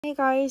Hey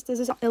guys,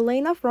 this is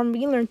Elena from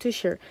We Learn to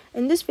Share.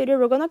 In this video,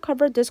 we're going to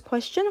cover this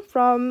question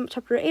from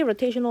Chapter 8,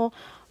 Rotational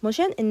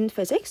Motion in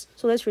Physics.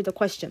 So let's read the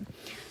question.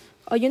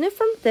 A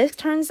uniform disk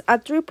turns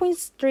at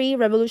 3.3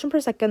 revolution per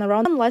second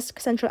around one less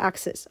central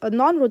axis. A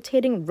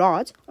non-rotating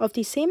rod of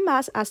the same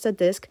mass as the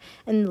disk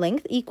and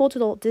length equal to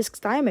the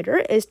disk's diameter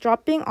is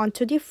dropping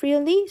onto the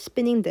freely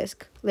spinning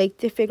disk, like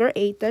the figure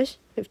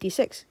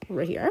 8-56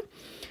 over here.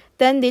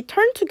 Then they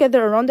turn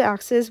together around the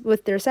axis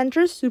with their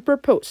centers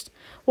superposed.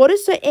 What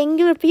is the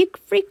angular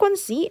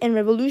frequency in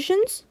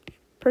revolutions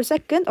per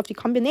second of the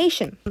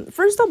combination?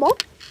 First of all,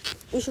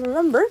 you should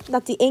remember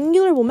that the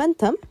angular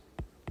momentum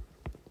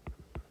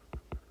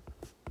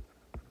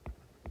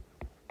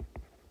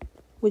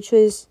which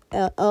is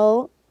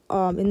L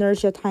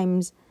inertia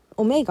times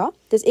omega,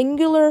 this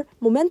angular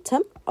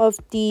momentum of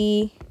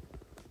the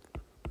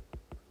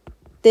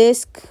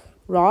disk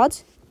rod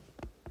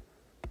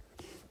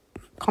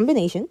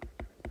combination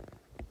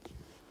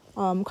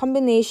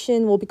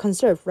will be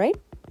conserved, right?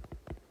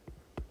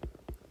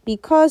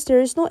 Because there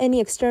is no any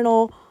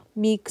external,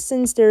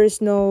 since there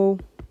is no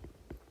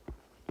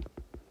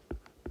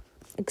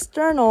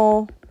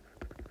external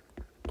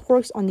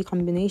torques on the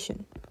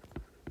combination.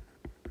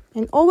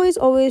 And always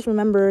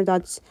remember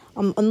that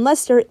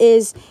unless there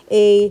is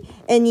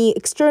any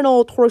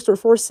external torques or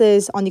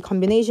forces on the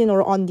combination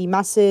or on the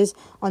masses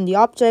on the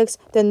objects,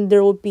 then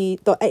there will be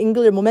the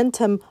angular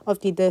momentum of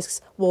the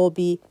disks will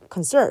be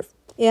conserved.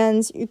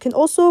 And you can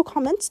also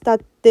comment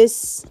that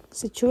this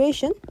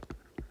situation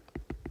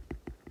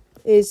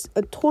is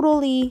a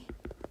totally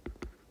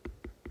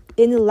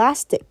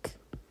inelastic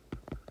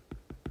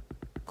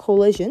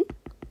collision.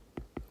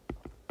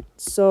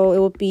 So it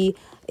will be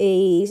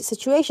a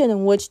situation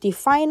in which the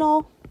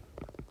final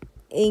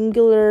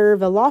angular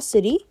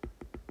velocity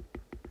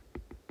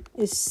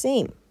is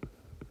same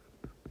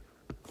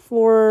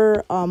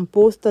for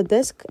both the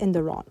disk and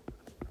the rod.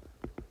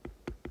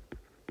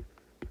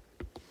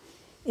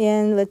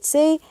 And let's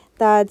say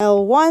that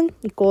L1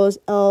 equals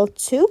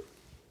L2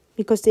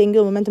 because the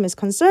angular momentum is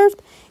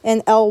conserved,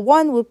 and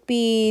L1 would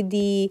be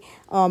the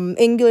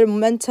angular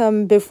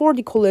momentum before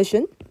the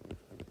collision,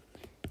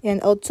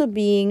 and L2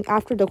 being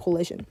after the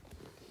collision.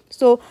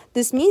 So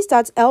this means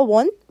that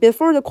L1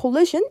 before the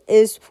collision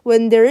is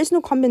when there is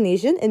no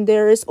combination and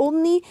there is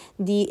only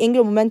the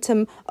angular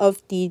momentum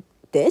of the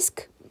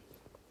disk.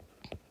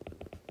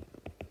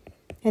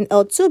 And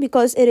L2,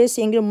 because it is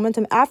the angular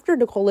momentum after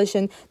the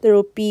collision, there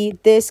will be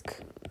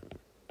disk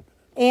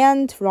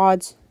and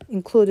rods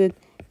included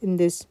in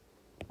these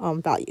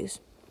values.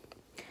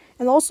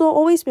 And also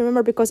always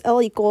remember, because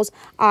L equals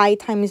I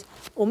times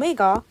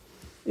omega,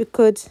 you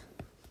could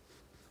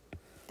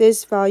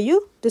this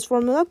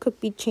formula could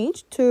be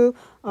changed to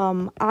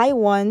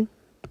I1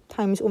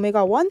 times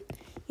omega 1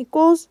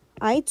 equals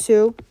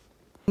I2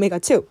 omega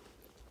 2.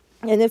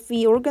 And if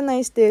we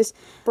organize this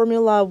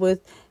formula with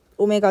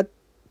omega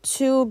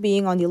 2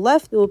 being on the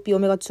left, it will be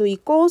omega 2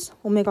 equals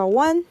omega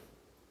 1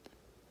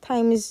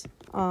 times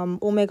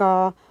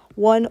omega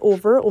 1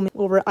 over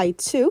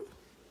I2.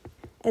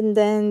 And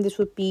then this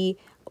would be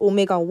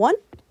omega 1,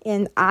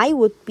 and I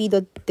would be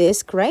the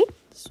disk, right?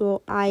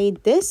 So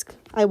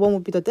I1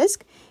 would be the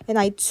disk, and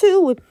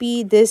I2 would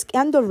be disk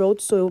and the rod,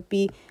 so it would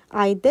be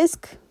I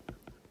disk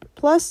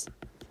plus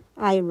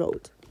I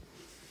rod.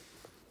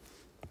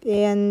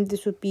 And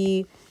this would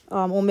be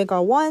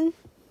omega 1.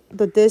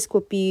 The disk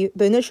would be,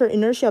 the initial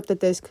inertia of the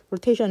disk,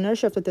 rotational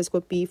inertia of the disk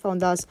would be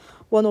found as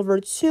 1 over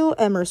 2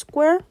 m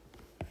square,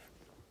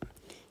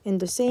 and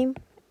the same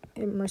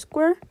m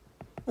square.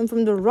 And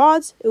from the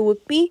rods, it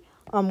would be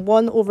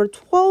 1 over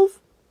 12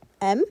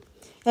 m.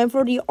 And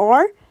for the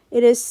r,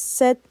 it is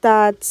said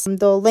that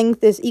the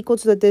length is equal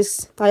to the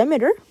disk's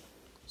diameter,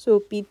 so it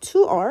would be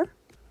 2r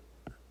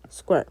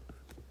squared.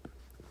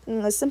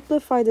 And let's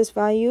simplify this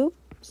value,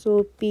 so it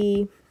would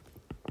be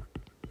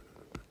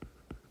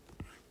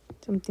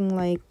something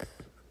like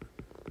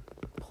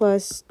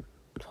plus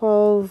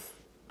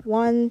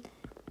 12.1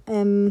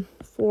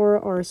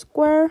 m4r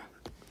squared,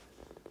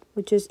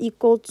 which is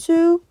equal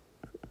to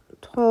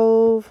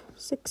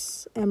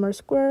 12.6 m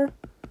squared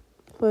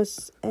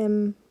plus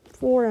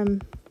m4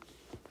 m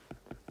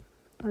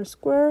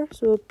squared,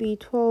 so it would be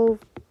 12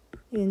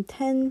 and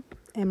 10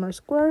 m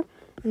squared,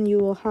 and you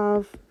will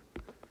have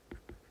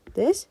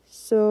this.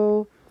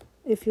 So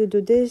if you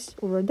do this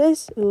over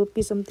this, it will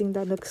be something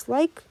that looks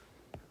like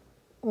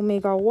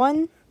omega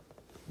 1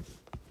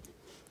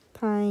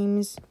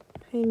 times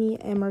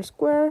 20 m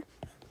squared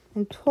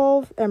and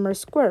 12 m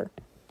squared.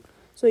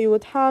 So you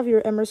would have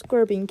your m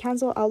squared being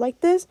cancelled out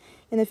like this,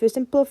 and if you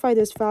simplify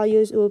these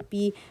values, it would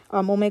be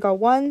omega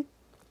 1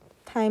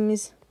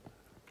 times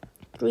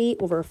 3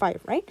 over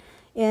 5, right?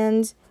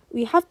 And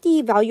we have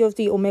the value of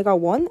the omega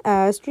 1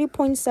 as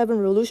 3.7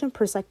 revolution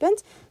per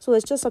second. So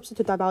let's just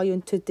substitute that value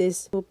into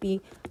this. It will be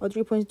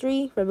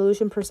 3.3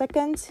 revolution per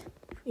second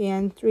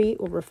and 3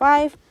 over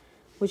 5,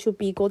 which would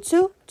be equal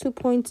to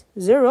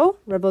 2.0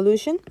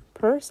 revolution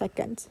per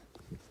second.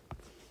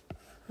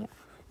 Yeah.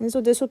 And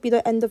so this will be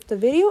the end of the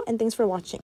video, and thanks for watching.